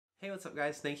Hey, what's up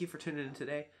guys? Thank you for tuning in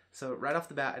today. So right off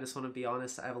the bat, I just want to be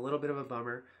honest, I have a little bit of a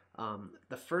bummer.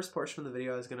 The first portion of the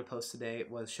video I was going to post today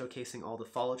was showcasing all the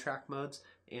follow track modes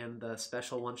and the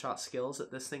special one-shot skills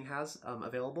that this thing has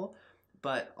available.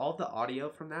 But all the audio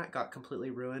from that got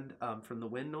completely ruined from the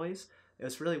wind noise. It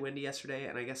was really windy yesterday,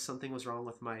 and I guess something was wrong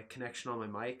with my connection on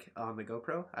my mic on the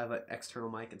GoPro. I have an external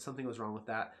mic, and something was wrong with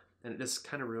that, and it just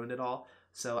kind of ruined it all.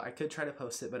 So I could try to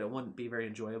post it, but it wouldn't be very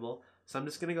enjoyable. So I'm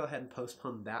just going to go ahead and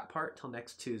postpone that part till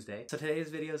next Tuesday. So today's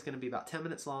video is going to be about 10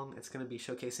 minutes long. It's going to be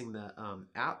showcasing the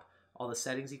app, all the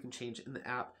settings you can change in the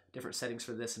app, different settings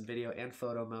for this in video and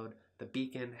photo mode, the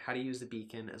beacon, how to use the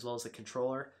beacon, as well as the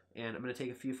controller. And I'm going to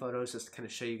take a few photos just to kind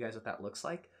of show you guys what that looks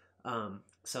like.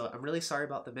 So I'm really sorry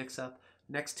about the mix-up.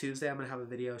 Next Tuesday, I'm going to have a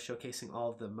video showcasing all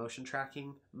of the motion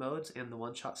tracking modes and the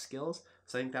one-shot skills.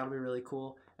 So I think that'll be really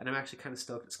cool. And I'm actually kind of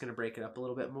stoked it's going to break it up a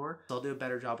little bit more. So I'll do a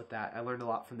better job with that. I learned a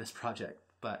lot from this project.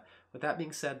 But with that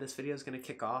being said, this video is going to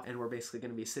kick off, and we're basically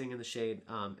going to be sitting in the shade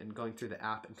and going through the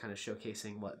app and kind of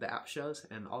showcasing what the app shows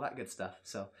and all that good stuff.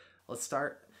 So let's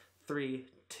start. 3,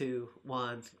 2,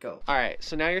 1, go. All right,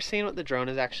 so now you're seeing what the drone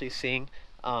is actually seeing.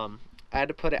 I had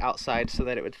to put it outside so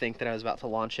that it would think that I was about to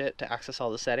launch it to access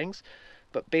all the settings.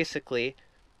 But basically,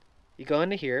 you go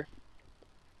into here.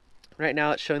 Right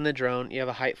now it's showing the drone. You have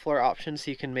a height floor option,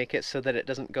 so you can make it so that it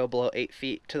doesn't go below 8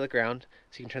 feet to the ground.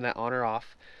 So you can turn that on or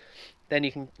off. Then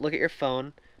you can look at your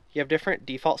phone. You have different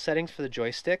default settings for the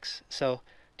joysticks. So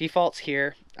defaults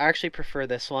here, I actually prefer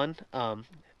this one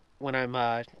when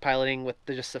I'm piloting with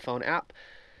just the phone app.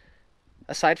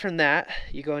 Aside from that,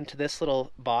 you go into this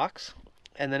little box,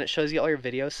 and then it shows you all your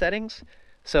video settings.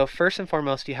 So first and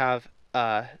foremost, you have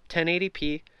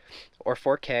 1080p or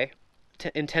 4K.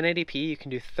 In 1080p, you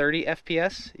can do 30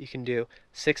 FPS, you can do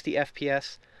 60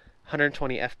 FPS,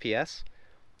 120 FPS.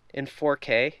 In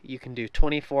 4K, you can do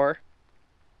 24,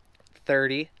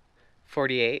 30,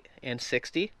 48, and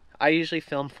 60. I usually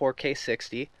film 4K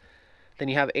 60. Then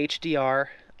you have HDR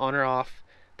on or off.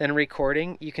 Then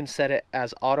recording, you can set it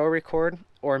as auto record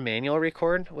or manual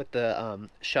record with the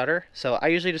shutter. So I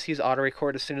usually just use auto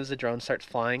record. As soon as the drone starts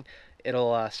flying,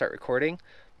 it'll start recording.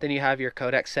 Then you have your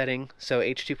codec setting, so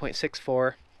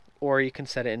H.2.64, or you can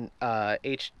set it in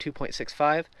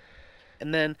H.2.65.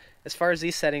 And then as far as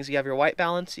these settings, you have your white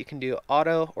balance. You can do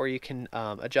auto, or you can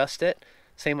adjust it.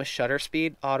 Same with shutter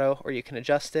speed, auto, or you can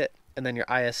adjust it. And then your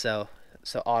ISO,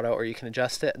 so auto, or you can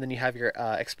adjust it. And then you have your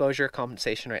exposure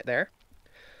compensation right there.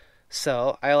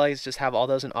 So I always just have all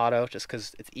those in auto just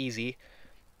because it's easy.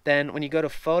 Then when you go to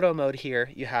photo mode here,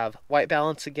 you have white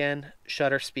balance again,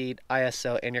 shutter speed,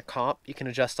 ISO, and your comp. You can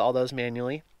adjust all those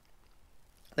manually.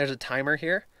 There's a timer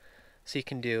here, so you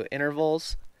can do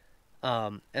intervals,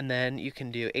 and then you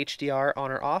can do HDR on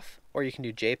or off, or you can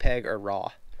do JPEG or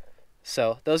RAW.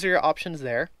 So those are your options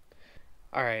there.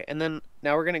 All right, and then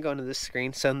now we're going to go into this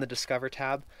screen, so in the Discover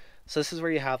tab. So this is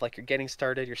where you have like your getting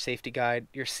started, your safety guide,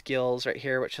 your skills right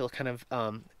here, which will kind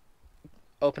of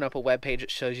open up a web page that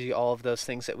shows you all of those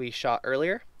things that we shot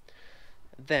earlier.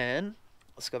 Then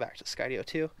let's go back to Skydio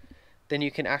 2. Then you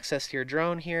can access your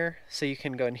drone here, so you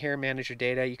can go in here, manage your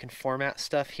data, you can format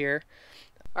stuff here.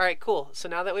 All right, cool. So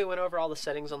now that we went over all the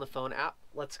settings on the phone app,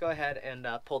 let's go ahead and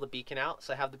pull the beacon out.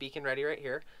 So I have the beacon ready right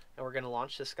here, and we're going to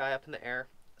launch this guy up in the air.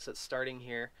 So it's starting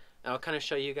here, and I'll kind of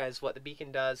show you guys what the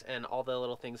beacon does and all the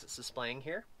little things it's displaying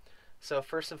here. So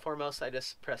first and foremost, I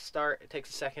just press start. It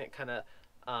takes a second. It kind of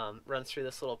runs through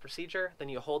this little procedure. Then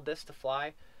you hold this to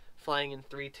fly, flying in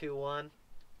 3, 2, 1.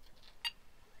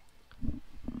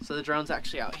 So the drone's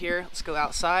actually out here. Let's go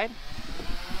outside.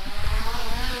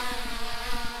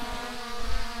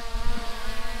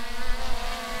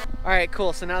 All right,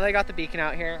 cool. So now that I got the beacon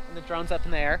out here and the drone's up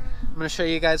in the air, I'm going to show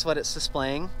you guys what it's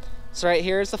displaying. So right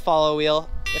here is the follow wheel.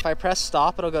 If I press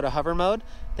stop, it'll go to hover mode.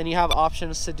 Then you have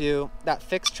options to do that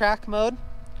fixed track mode,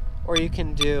 or you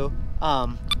can do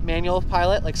manual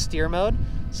pilot, like steer mode.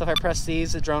 So if I press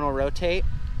these, the drone will rotate.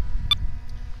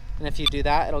 And if you do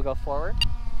that, it'll go forward.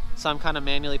 So I'm kind of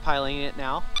manually piloting it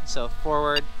now. So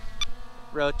forward,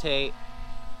 rotate.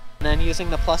 And then using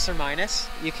the plus or minus,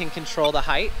 you can control the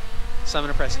height. So I'm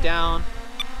gonna press down,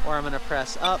 or I'm gonna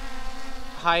press up,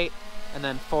 height, and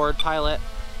then forward pilot.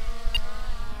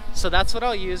 So that's what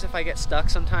I'll use if I get stuck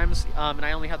sometimes and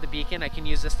I only have the beacon. I can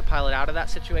use this to pilot out of that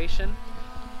situation.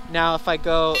 Now if I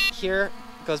go here,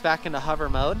 it goes back into hover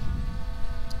mode.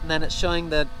 And then it's showing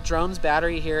the drone's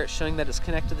battery here. It's showing that it's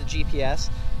connected to GPS.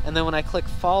 And then when I click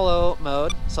follow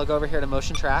mode, so I'll go over here to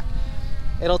motion track,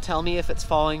 it'll tell me if it's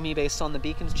following me based on the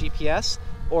beacon's GPS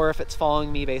or if it's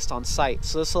following me based on sight.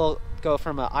 So this will go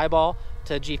from an eyeball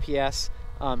to GPS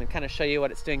and kind of show you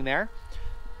what it's doing there.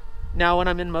 Now when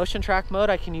I'm in motion track mode,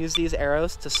 I can use these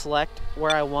arrows to select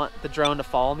where I want the drone to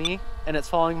follow me, and it's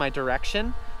following my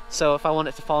direction. So if I want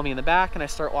it to follow me in the back and I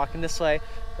start walking this way,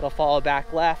 it'll follow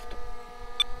back left.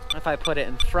 If I put it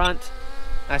in front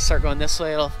and I start going this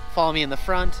way, it'll follow me in the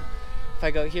front. If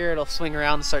I go here, it'll swing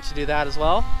around and start to do that as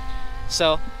well.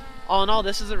 So all in all,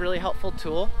 this is a really helpful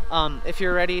tool. If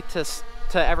you're ready to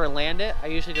ever land it, I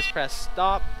usually just press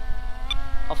stop.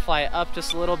 I'll fly it up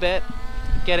just a little bit,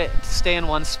 get it to stay in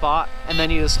one spot, and then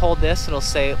you just hold this. It'll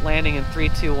say landing in 3,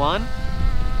 2, 1.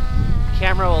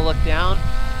 Camera will look down,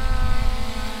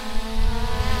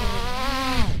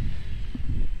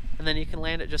 and then you can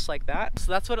land it just like that.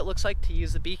 So that's what it looks like to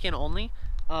use the beacon only.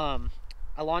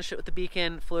 I launched it with the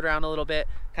beacon, flew it around a little bit,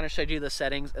 kind of showed you the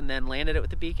settings, and then landed it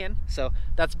with the beacon. So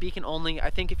that's beacon only. I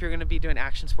think if you're going to be doing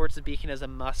action sports, the beacon is a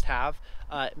must-have.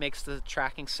 It makes the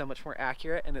tracking so much more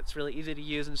accurate, and it's really easy to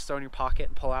use and just throw in your pocket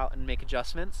and pull out and make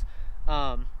adjustments.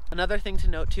 Another thing to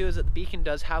note too is that the beacon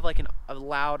does have like a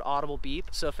loud audible beep.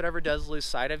 So if it ever does lose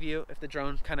sight of you, if the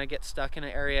drone kind of gets stuck in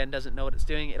an area and doesn't know what it's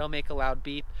doing, it'll make a loud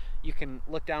beep. You can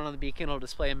look down on the beacon, it'll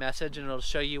display a message, and it'll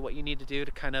show you what you need to do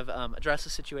to kind of address the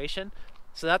situation.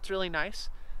 So that's really nice.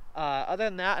 Other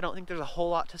than that, I don't think there's a whole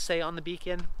lot to say on the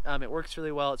beacon. It works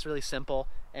really well, it's really simple,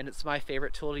 and it's my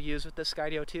favorite tool to use with this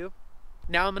Skydio 2.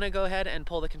 Now I'm going to go ahead and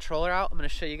pull the controller out. I'm going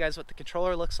to show you guys what the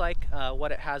controller looks like,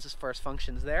 what it has as far as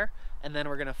functions there, and then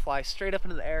we're going to fly straight up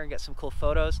into the air and get some cool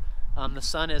photos. The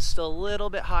sun is still a little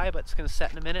bit high, but it's going to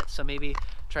set in a minute, so maybe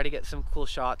try to get some cool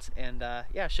shots and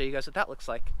yeah, show you guys what that looks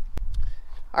like.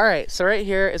 Alright, so right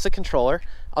here is a controller.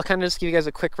 I'll kind of just give you guys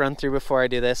a quick run through before I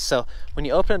do this. So when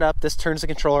you open it up, this turns the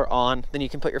controller on, then you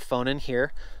can put your phone in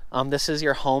here. This is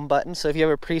your home button, so if you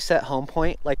have a preset home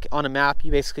point, like on a map,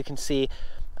 you basically can see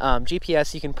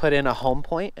GPS, you can put in a home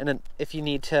point, and then if you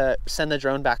need to send the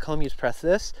drone back home, you just press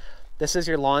this. This is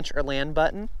your launch or land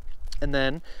button, and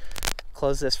then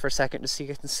close this for a second so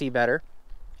you can see better.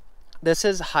 This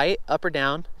is height, up or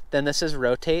down, then this is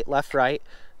rotate, left, right.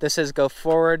 This is go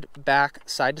forward, back,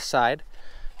 side to side.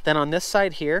 Then on this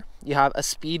side here, you have a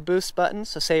speed boost button.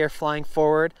 So say you're flying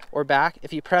forward or back.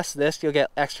 If you press this, you'll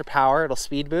get extra power. It'll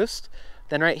speed boost.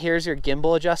 Then right here is your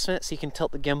gimbal adjustment. So you can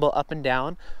tilt the gimbal up and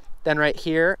down. Then right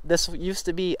here, this used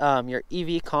to be your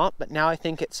EV comp, but now I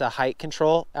think it's a height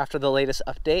control after the latest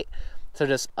update. So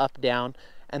just up, down.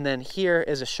 And then here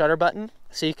is a shutter button.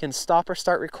 So you can stop or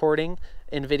start recording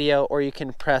in video, or you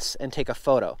can press and take a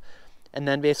photo. And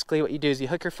then basically what you do is you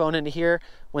hook your phone into here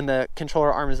when the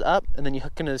controller arm is up, and then you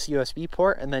hook into this USB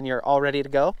port, and then you're all ready to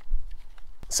go.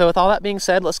 So with all that being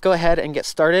said, let's go ahead and get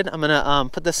started. I'm gonna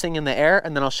put this thing in the air,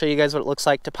 and then I'll show you guys what it looks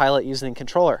like to pilot using the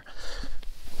controller.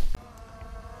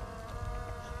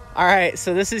 All right,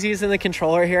 so this is using the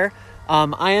controller here.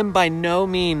 I am by no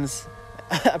means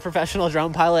a professional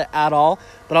drone pilot at all,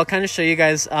 but I'll kind of show you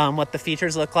guys what the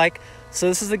features look like. So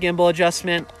this is the gimbal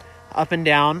adjustment, up and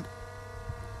down.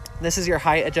 This is your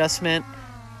height adjustment,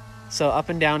 so up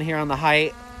and down here on the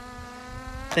height.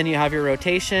 Then you have your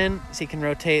rotation, so you can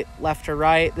rotate left or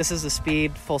right. This is the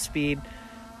speed, full speed,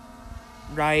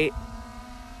 right.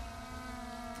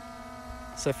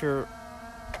 So if you're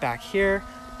back here,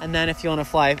 and then if you want to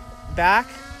fly back,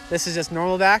 this is just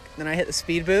normal back. Then I hit the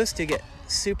speed boost to get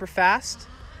super fast.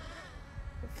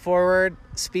 Forward,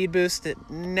 speed boost it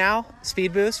now,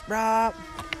 speed boost, rah.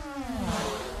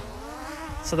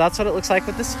 So that's what it looks like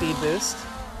with the speed boost.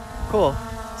 Cool.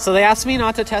 So they asked me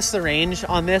not to test the range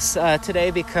on this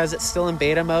today because it's still in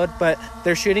beta mode, but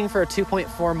they're shooting for a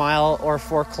 2.4 mile or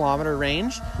 4 kilometer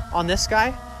range on this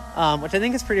guy, which I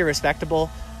think is pretty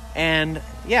respectable. And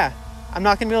yeah, I'm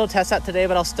not gonna be able to test that today,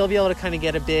 but I'll still be able to kind of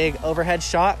get a big overhead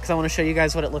shot because I want to show you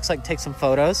guys what it looks like to take some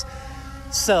photos.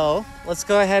 So let's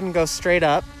go ahead and go straight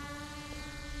up.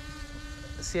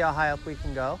 See how high up we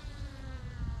can go.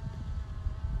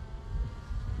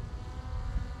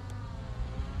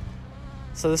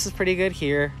 So this is pretty good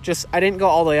here. I didn't go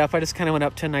all the way up, I just kind of went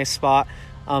up to a nice spot.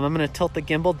 I'm gonna tilt the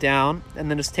gimbal down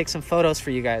and then just take some photos for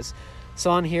you guys.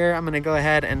 So on here, I'm gonna go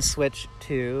ahead and switch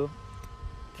to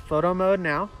photo mode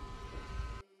now.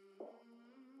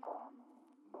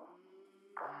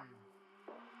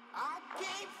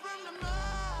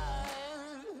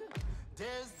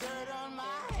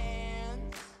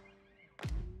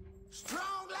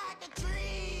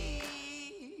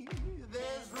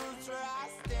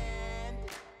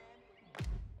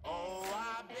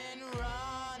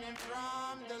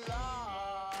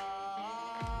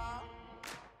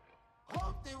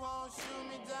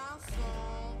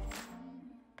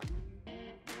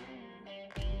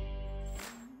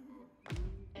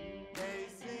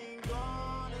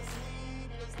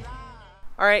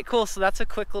 All right, cool. So that's a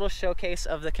quick little showcase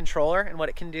of the controller and what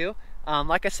it can do.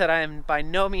 Like I said, I am by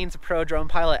no means a pro drone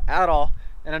pilot at all,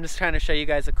 and I'm just trying to show you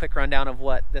guys a quick rundown of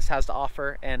what this has to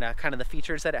offer and kind of the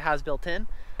features that it has built in.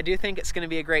 I do think it's going to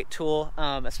be a great tool,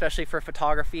 especially for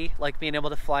photography, like being able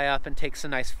to fly up and take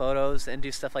some nice photos and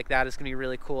do stuff like that is going to be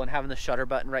really cool, and having the shutter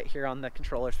button right here on the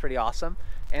controller is pretty awesome,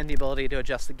 and the ability to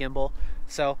adjust the gimbal.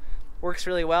 So works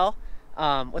really well.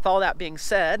 With all that being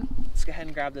said, let's go ahead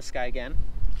and grab this guy again.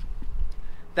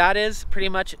 That is pretty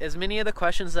much as many of the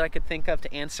questions that I could think of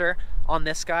to answer on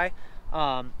this guy.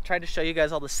 Tried to show you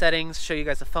guys all the settings, show you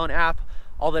guys the phone app,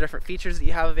 all the different features that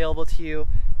you have available to you,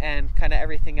 and kind of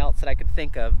everything else that I could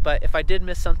think of. But if I did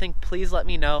miss something, please let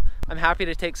me know. I'm happy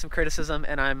to take some criticism,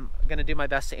 and I'm gonna do my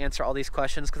best to answer all these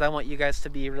questions because I want you guys to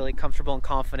be really comfortable and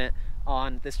confident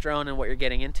on this drone and what you're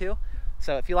getting into.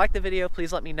 So if you like the video,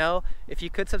 please let me know. If you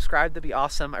could subscribe, that'd be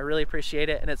awesome. I really appreciate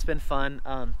it, and it's been fun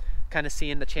kind of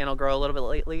seeing the channel grow a little bit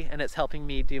lately, and it's helping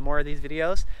me do more of these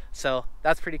videos. So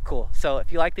that's pretty cool. So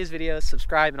if you like these videos,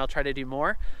 subscribe, and I'll try to do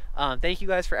more. Thank you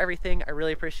guys for everything. I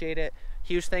really appreciate it.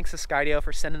 Huge thanks to Skydio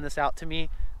for sending this out to me.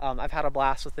 I've had a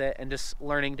blast with it and just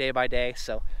learning day by day.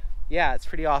 So yeah, it's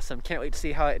pretty awesome. Can't wait to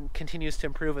see how it continues to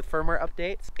improve with firmware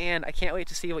updates. And I can't wait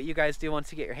to see what you guys do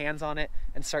once you get your hands on it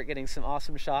and start getting some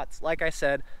awesome shots. Like I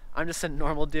said, I'm just a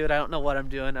normal dude. I don't know what I'm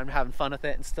doing. I'm having fun with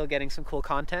it and still getting some cool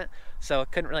content. So I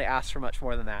couldn't really ask for much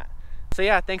more than that. So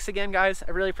yeah, thanks again, guys.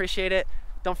 I really appreciate it.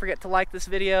 Don't forget to like this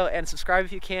video and subscribe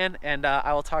if you can. And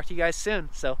I will talk to you guys soon.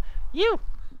 So,